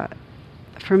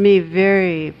 for me,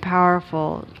 very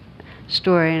powerful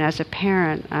story, and as a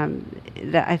parent,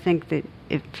 that I think that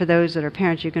for those that are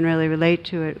parents, you can really relate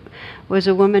to it, was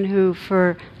a woman who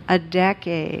for a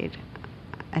decade,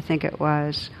 I think it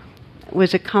was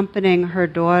accompanying her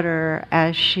daughter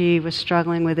as she was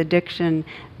struggling with addiction,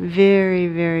 very,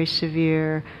 very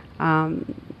severe.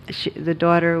 The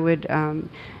daughter would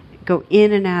go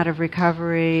in and out of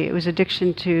recovery. It was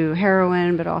addiction to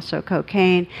heroin, but also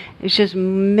cocaine. It was just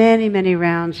many, many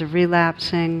rounds of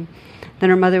relapsing. Then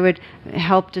her mother would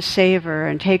help to save her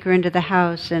and take her into the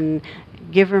house and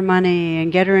give her money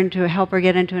and help her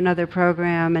get into another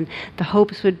program, and the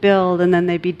hopes would build, and then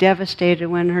they'd be devastated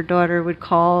when her daughter would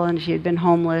call and she had been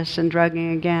homeless and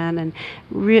drugging again, and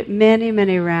many,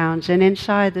 many rounds. And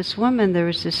inside this woman there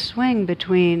was this swing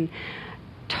between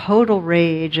total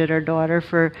rage at her daughter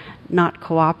for not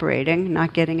cooperating,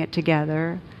 not getting it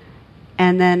together,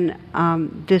 and then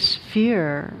this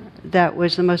fear that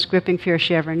was the most gripping fear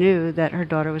she ever knew, that her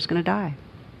daughter was going to die.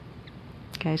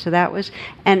 Okay, so that was,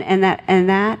 and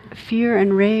that fear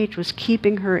and rage was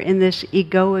keeping her in this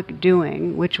egoic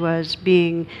doing, which was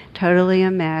being totally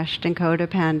enmeshed and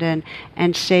codependent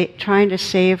and trying to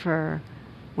save her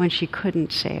when she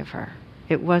couldn't save her.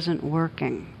 It wasn't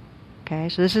working. Okay,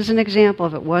 so this is an example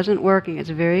of it wasn't working. It's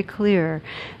very clear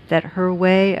that her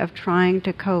way of trying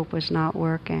to cope was not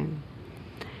working.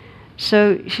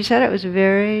 So she said it was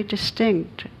very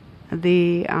distinct.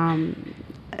 The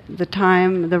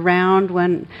round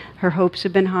when her hopes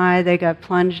had been high, they got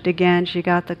plunged again, she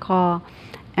got the call,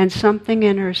 and something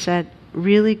in her said,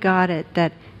 really got it,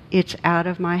 that it's out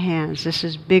of my hands. This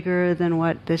is bigger than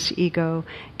what this ego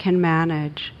can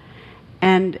manage.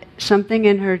 And something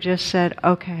in her just said,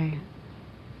 okay,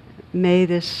 may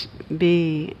this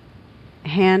be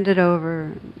handed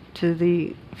over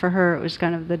to for her it was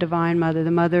kind of the Divine Mother, the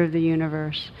Mother of the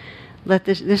universe. Let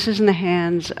this is in the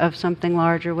hands of something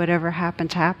larger. Whatever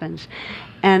happens, happens.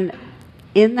 And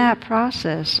in that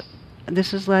process,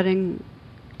 this is taking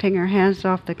her hands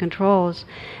off the controls.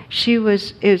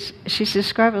 She's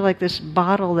described it like this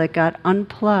bottle that got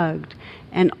unplugged,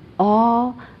 and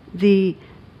all the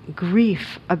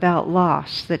grief about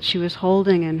loss that she was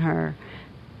holding in her,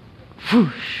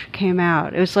 whoosh, came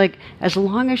out. It was like, as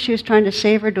long as she was trying to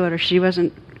save her daughter, she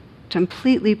wasn't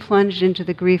completely plunged into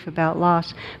the grief about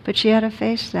loss, but she had to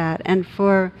face that. And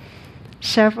for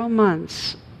several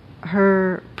months,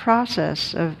 her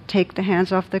process of take the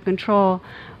hands off the control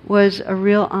was a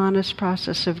real honest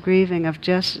process of grieving, of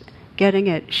just getting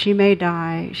it. She may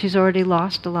die. She's already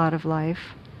lost a lot of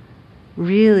life.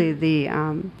 Really,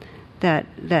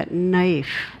 that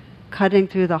knife cutting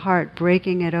through the heart,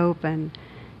 breaking it open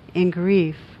in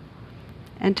grief.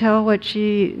 Until what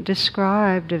she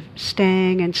described of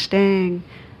staying,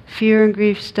 fear and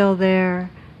grief still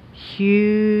there,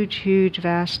 huge, huge,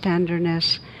 vast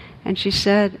tenderness. And she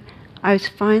said, I was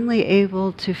finally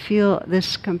able to feel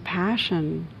this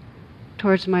compassion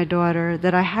towards my daughter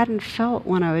that I hadn't felt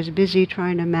when I was busy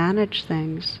trying to manage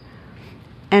things.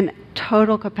 And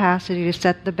total capacity to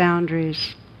set the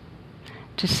boundaries,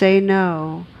 to say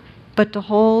no, but to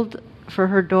hold for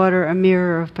her daughter a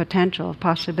mirror of potential, of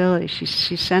possibility. She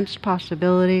sensed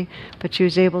possibility, but she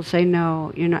was able to say,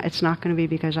 no, it's not going to be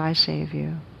because I save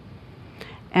you.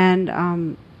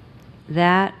 And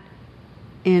that,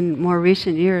 in more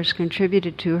recent years,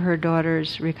 contributed to her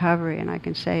daughter's recovery, and I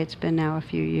can say it's been now a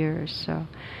few years. So,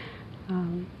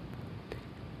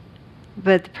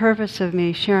 but the purpose of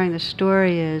me sharing the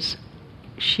story is,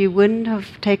 she wouldn't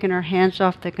have taken her hands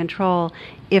off the control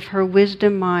if her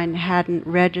wisdom mind hadn't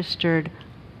registered,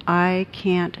 I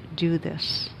can't do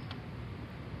this.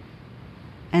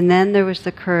 And then there was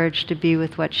the courage to be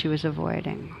with what she was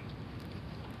avoiding.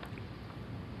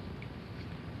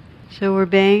 So we're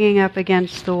banging up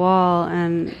against the wall,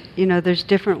 and there's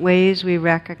different ways we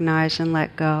recognize and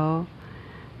let go.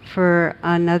 For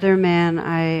another man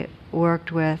I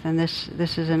worked with, and this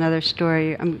is another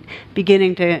story. I'm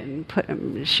beginning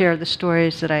to share the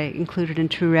stories that I included in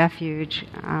True Refuge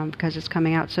because it's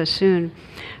coming out so soon.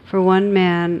 For one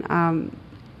man,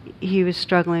 he was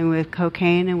struggling with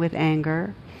cocaine and with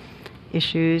anger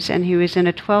issues, and he was in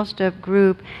a 12-step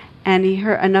group, and he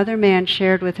heard another man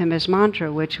shared with him his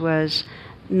mantra, which was,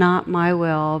 not my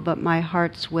will, but my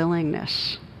heart's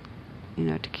willingness.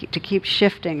 To keep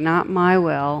shifting, not my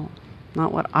will,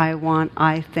 Not what I want,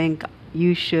 I think,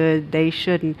 you should, they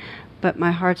shouldn't, but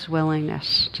my heart's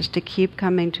willingness, just to keep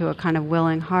coming to a kind of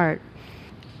willing heart.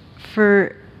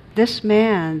 For this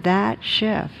man, that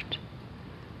shift,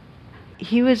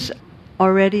 he was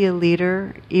already a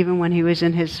leader even when he was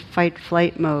in his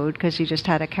fight-flight mode because he just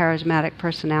had a charismatic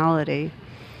personality.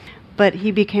 But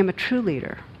he became a true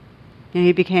leader. And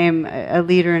he became a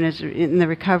leader in the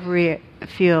recovery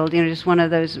field, just one of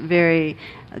those very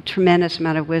tremendous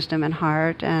amount of wisdom and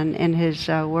heart, and in his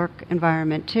work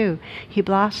environment too. He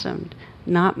blossomed,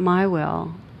 not my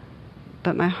will,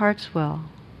 but my heart's will.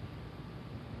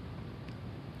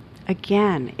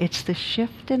 Again, it's the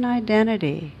shift in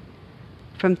identity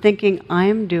from thinking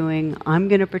I'm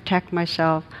going to protect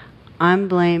myself, I'm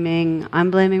blaming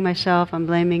myself, I'm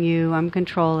blaming you, I'm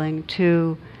controlling,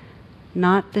 to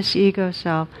not this ego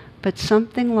self, but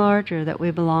something larger that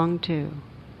we belong to,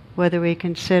 whether we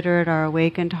consider it our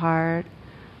awakened heart,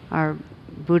 our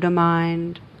Buddha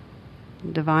mind,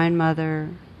 Divine Mother,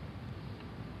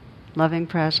 loving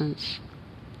presence.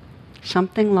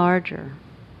 Something larger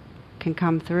can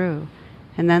come through,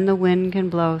 and then the wind can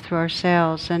blow through our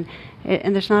sails, and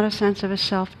there's not a sense of a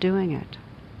self doing it.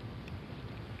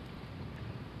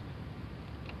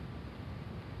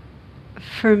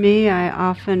 For me, I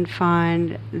often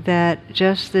find that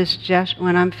just this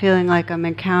when I'm feeling like I'm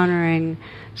encountering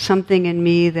something in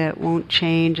me that won't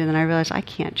change, and then I realize I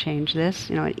can't change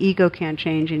this, an ego can't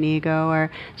change an ego,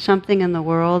 or something in the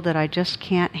world that I just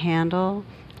can't handle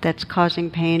that's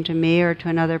causing pain to me or to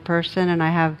another person, and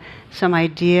I have some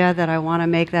idea that I want to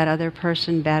make that other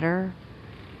person better,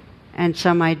 and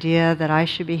some idea that I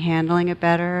should be handling it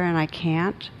better, and I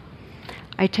can't.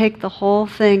 I take the whole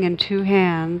thing in two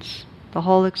hands, the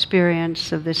whole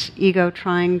experience of this ego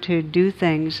trying to do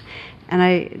things, and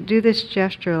I do this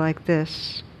gesture like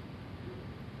this,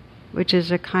 which is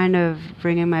a kind of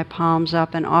bringing my palms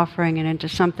up and offering it into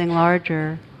something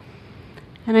larger.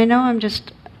 And I know I'm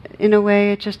just, in a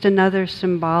way, it's just another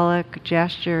symbolic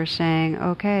gesture saying,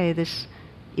 okay, this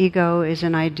ego is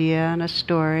an idea and a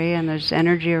story, and there's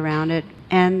energy around it,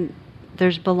 and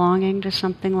there's belonging to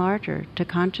something larger, to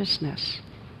consciousness,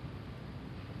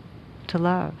 to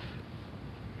love.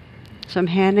 So I'm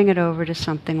handing it over to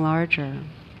something larger.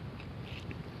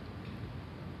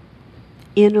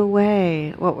 In a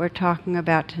way, what we're talking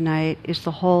about tonight is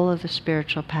the whole of the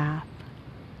spiritual path.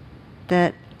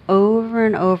 That over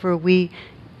and over we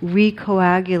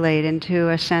recoagulate into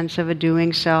a sense of a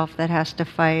doing self that has to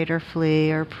fight or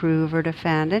flee or prove or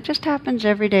defend. It just happens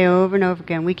every day over and over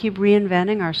again. We keep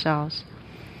reinventing ourselves.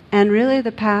 And really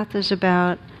the path is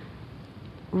about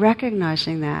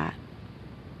recognizing that.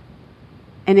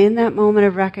 And in that moment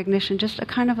of recognition, just a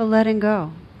kind of a letting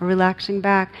go, a relaxing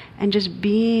back, and just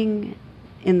being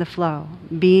in the flow,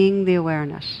 being the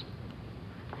awareness.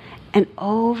 And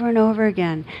over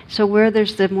again. So where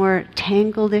there's the more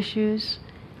tangled issues,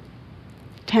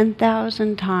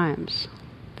 10,000 times.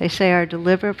 They say our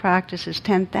deliberate practice is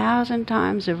 10,000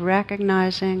 times of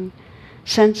recognizing,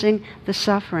 sensing the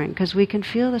suffering, because we can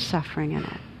feel the suffering in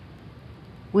it.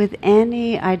 With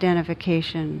any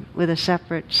identification with a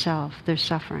separate self, there's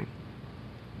suffering.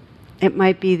 It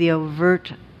might be the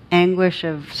overt anguish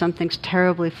of something's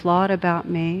terribly flawed about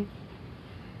me,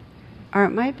 or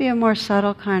it might be a more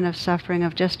subtle kind of suffering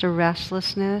of just a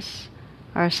restlessness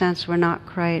or a sense we're not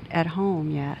quite at home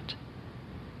yet.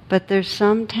 But there's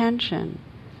some tension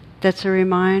that's a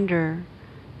reminder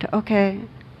to, okay,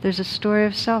 there's a story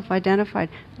of self identified.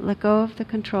 Let go of the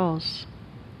controls.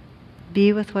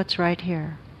 Be with what's right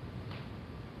here.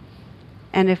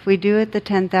 And if we do it the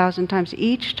 10,000 times,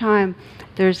 each time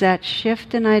there's that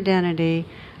shift in identity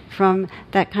from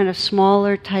that kind of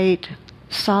smaller, tight,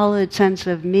 solid sense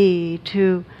of me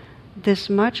to this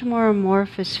much more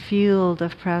amorphous field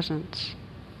of presence,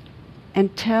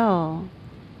 until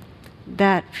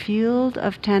that field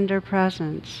of tender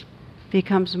presence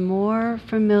becomes more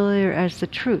familiar as the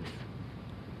truth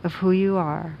of who you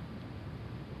are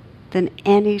than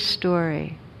any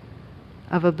story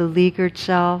of a beleaguered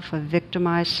self, a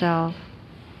victimized self,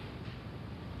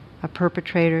 a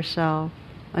perpetrator self,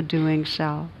 a doing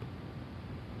self.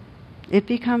 It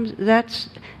becomes,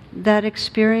 that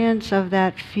experience of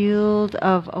that field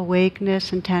of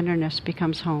awakeness and tenderness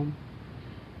becomes home.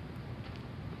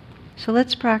 So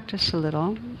let's practice a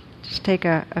little. Just take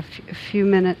a few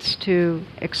minutes to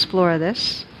explore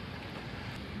this.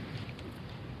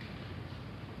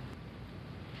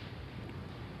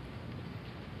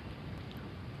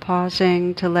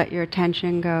 Pausing to let your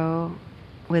attention go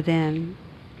within.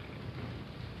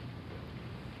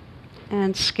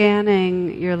 And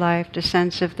scanning your life to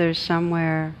sense if there's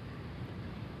somewhere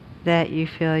that you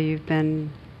feel you've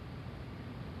been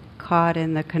caught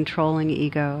in the controlling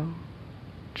ego,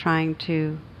 trying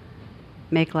to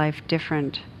make life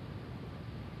different,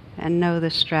 and know the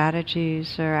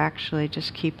strategies are actually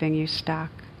just keeping you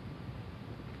stuck.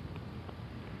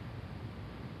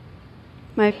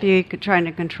 Might be trying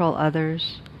to control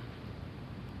others.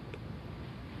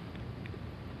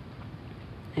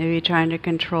 Maybe trying to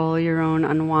control your own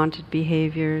unwanted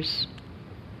behaviors.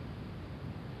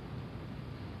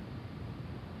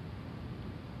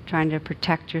 Trying to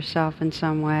protect yourself in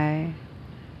some way,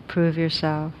 prove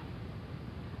yourself.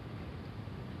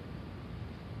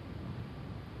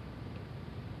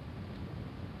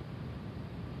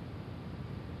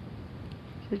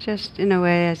 So just in a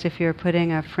way, as if you're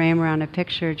putting a frame around a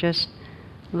picture, just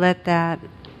let that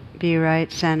be right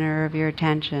center of your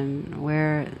attention,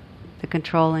 where the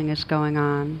controlling is going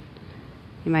on.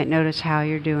 You might notice how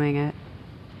you're doing it.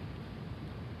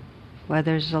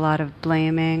 Whether there's a lot of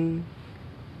blaming,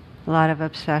 a lot of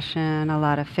obsession, a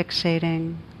lot of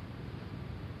fixating.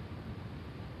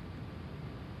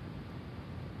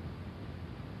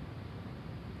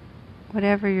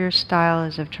 Whatever your style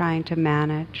is of trying to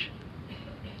manage.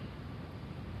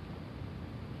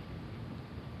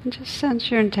 And just sense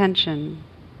your intention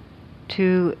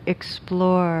to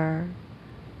explore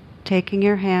taking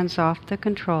your hands off the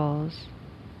controls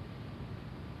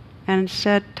and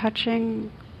instead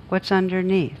touching what's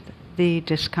underneath, the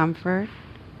discomfort,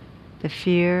 the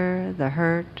fear, the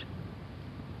hurt,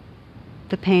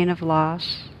 the pain of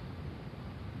loss.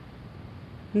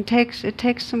 It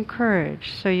takes some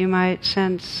courage, so you might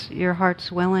sense your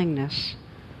heart's willingness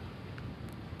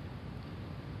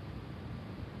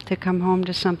to come home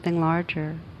to something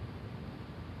larger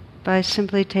by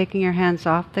simply taking your hands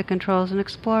off the controls and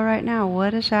explore right now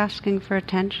what is asking for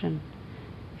attention.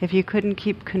 If you couldn't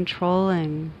keep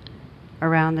controlling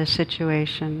around the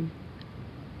situation,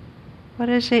 what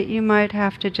is it you might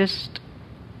have to just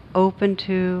open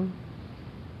to,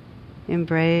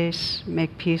 embrace,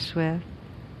 make peace with?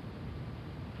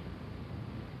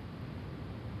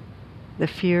 The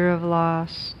fear of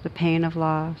loss, the pain of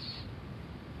loss.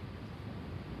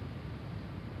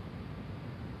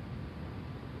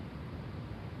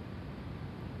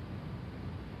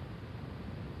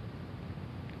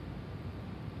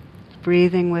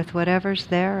 Breathing with whatever's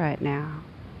there right now.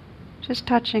 Just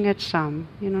touching it some.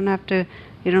 You don't have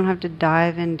to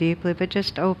dive in deeply, but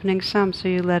just opening some, so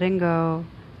you're letting go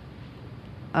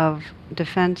of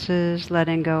defenses,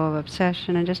 letting go of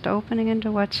obsession, and just opening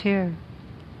into what's here.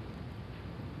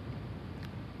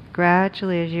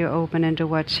 Gradually, as you open into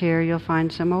what's here, you'll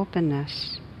find some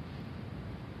openness.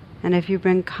 And if you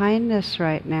bring kindness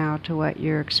right now to what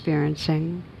you're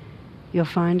experiencing, you'll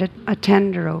find a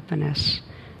tender openness.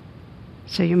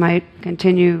 So you might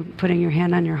continue putting your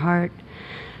hand on your heart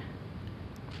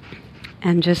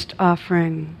and just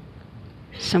offering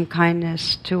some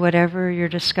kindness to whatever you're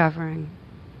discovering,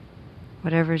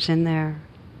 whatever's in there.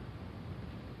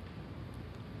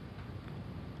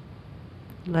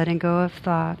 Letting go of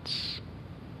thoughts,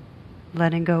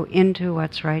 letting go into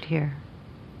what's right here.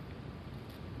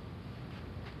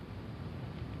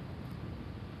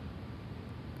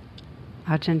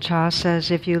 Ajahn Chah says,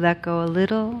 if you let go a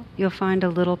little, you'll find a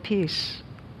little peace.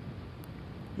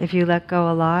 If you let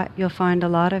go a lot, you'll find a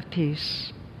lot of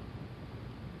peace.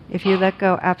 If you let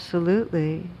go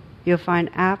absolutely, you'll find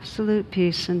absolute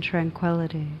peace and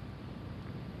tranquility.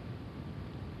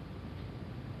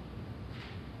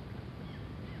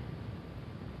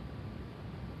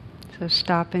 So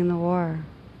stopping the war.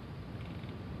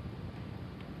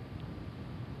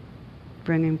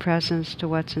 Bringing presence to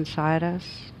what's inside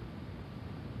us.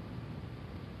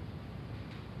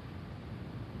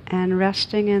 And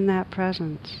resting in that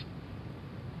presence.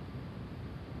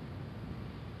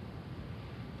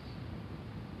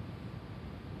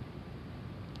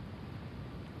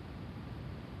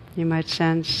 You might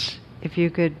sense if you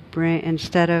could bring,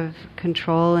 instead of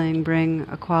controlling, bring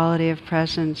a quality of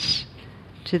presence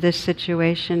to this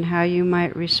situation, how you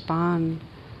might respond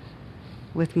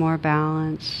with more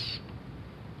balance,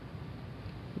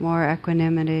 more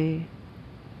equanimity,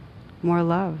 more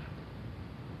love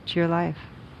to your life.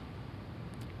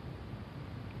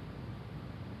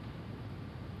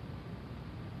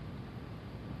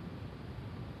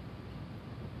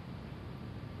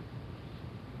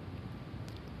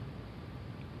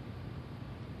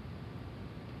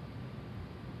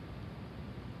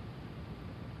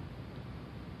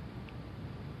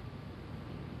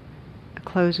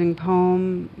 Closing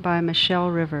poem by Michelle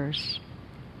Rivers.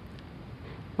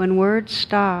 When words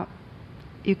stop,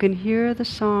 you can hear the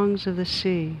songs of the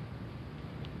sea.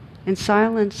 In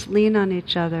silence, lean on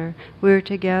each other. We're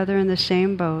together in the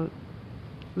same boat.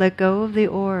 Let go of the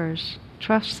oars.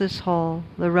 Trust this hull.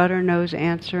 The rudder knows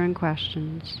answer and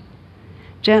questions.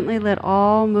 Gently let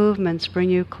all movements bring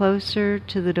you closer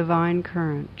to the divine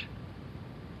current.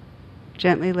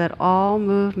 Gently let all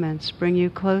movements bring you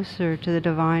closer to the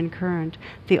divine current,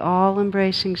 the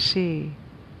all-embracing sea.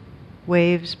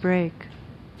 Waves break.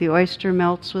 The oyster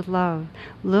melts with love.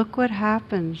 Look what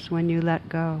happens when you let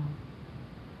go.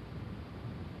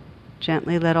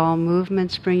 Gently let all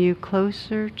movements bring you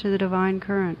closer to the divine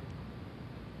current,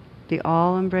 the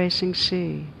all-embracing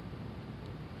sea.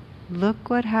 Look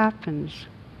what happens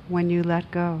when you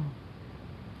let go.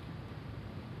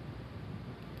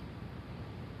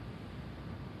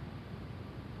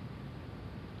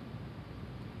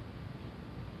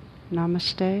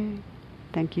 Namaste.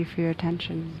 Thank you for your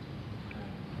attention.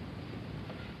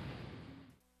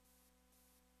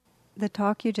 The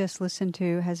talk you just listened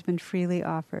to has been freely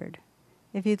offered.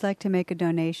 If you'd like to make a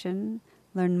donation,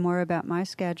 learn more about my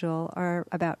schedule, or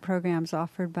about programs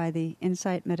offered by the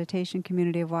Insight Meditation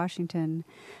Community of Washington,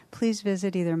 please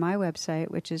visit either my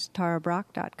website, which is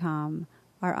tarabrach.com,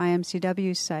 or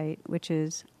IMCW's site, which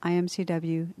is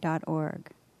imcw.org.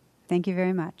 Thank you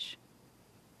very much.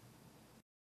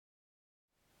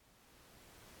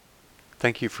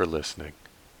 Thank you for listening.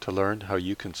 To learn how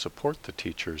you can support the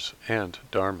teachers and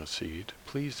Dharma Seed,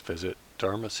 please visit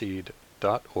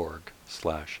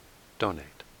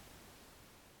dharmaseed.org/donate.